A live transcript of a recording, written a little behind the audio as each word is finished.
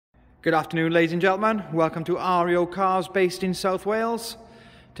Good afternoon, ladies and gentlemen. Welcome to REO Cars based in South Wales.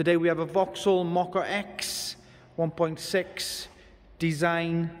 Today we have a Vauxhall Mekka X 1.6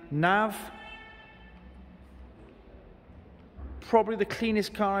 design nav. Probably the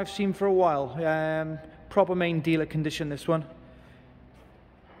cleanest car I've seen for a while. Proper main dealer condition, this one.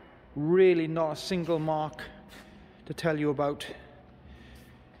 Really not a single mark to tell you about.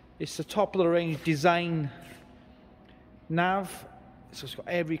 It's the top of the range design nav. So it's got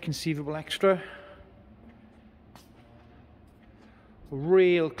every conceivable extra.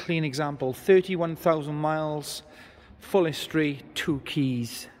 Real clean example. 31,000 miles, full history, 2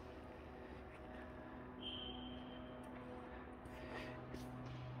 keys.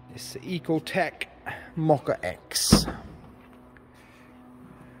 It's the Ecotech Mekka X.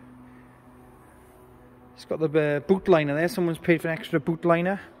 It's got the boot liner there. Someone's paid for an extra boot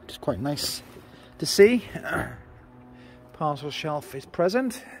liner, which is quite nice to see. Parcel shelf is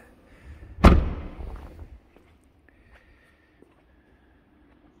present.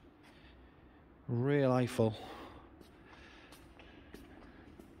 Real Eiffel.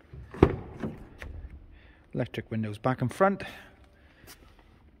 Electric windows back and front.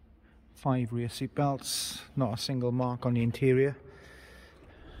 5 rear seat belts. Not a single mark on the interior.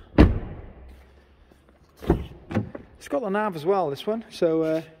 It's got the nav as well, this one.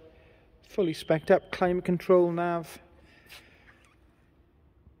 So fully spec'd up. Climate control nav.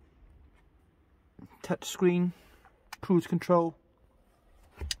 Touch screen, cruise control,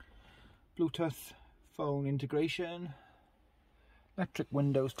 Bluetooth phone integration, electric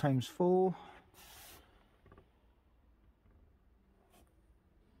windows ×4,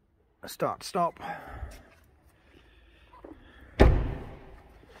 start stop,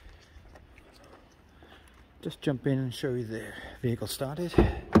 just jump in and show you the vehicle started.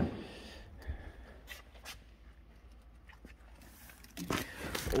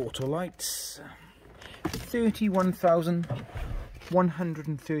 Auto lights.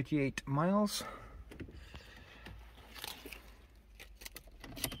 31,138 miles.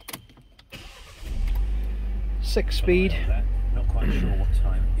 Six speed. Not quite sure what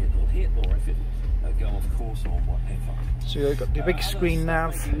time it'll hit or if it'll go off course or whatever. So you've got the big screen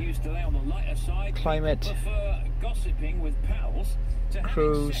nav, climate,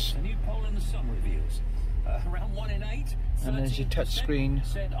 cruise, around 1 in 8. and there's your touch screen.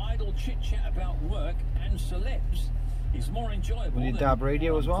 Said idle chit chat about work and celebs is more enjoyable. With your DAB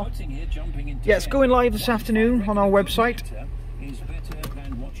radio as well. Here, yeah, it's going live this afternoon on our website. Is better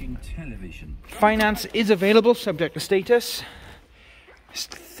than watching television. Finance is available, subject to status. I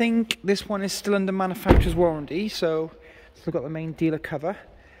think this one is still under manufacturer's warranty, so still got the main dealer cover.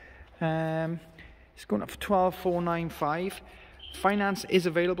 It's going up for 12,495. Finance is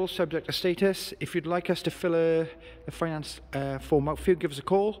available, subject to status. If you'd like us to fill the finance form out for you, give us a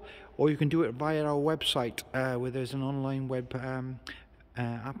call, or you can do it via our website where there's an online web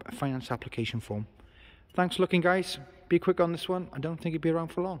finance application form. Thanks for looking, guys. Be quick on this one. I don't think it'll be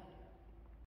around for long.